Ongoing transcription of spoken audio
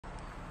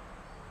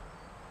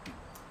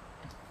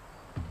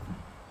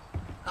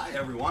Hi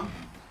everyone.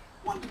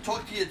 I wanted to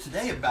talk to you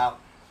today about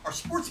our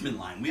sportsman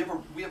line. We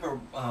have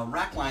a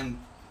rack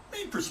line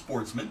made for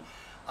sportsmen.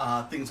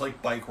 Things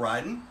like bike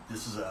riding.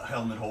 This is a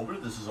helmet holder.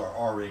 This is our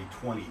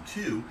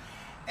RA22.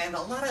 And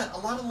a lot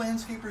of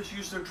landscapers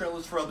use their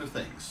trailers for other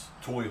things.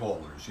 Toy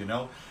haulers, you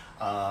know.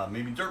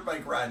 Maybe dirt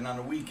bike riding on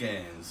the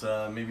weekends.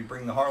 Maybe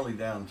bring the Harley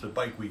down to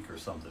bike week or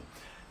something.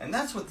 And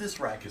that's what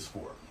this rack is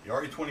for. The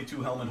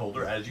RA22 helmet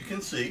holder, as you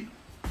can see,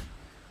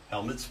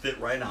 helmets fit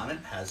right on it,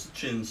 has the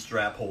chin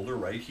strap holder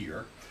right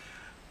here.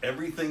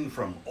 Everything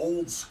from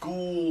old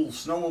school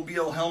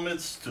snowmobile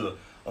helmets to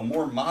a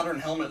more modern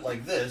helmet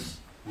like this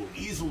will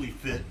easily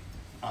fit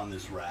on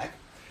this rack.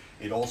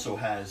 It also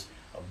has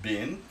a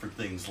bin for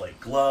things like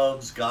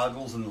gloves,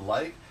 goggles, and the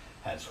like.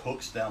 Has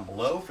hooks down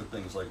below for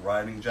things like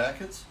riding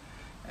jackets.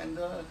 And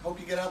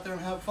hope you get out there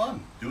and have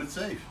fun. Do it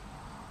safe.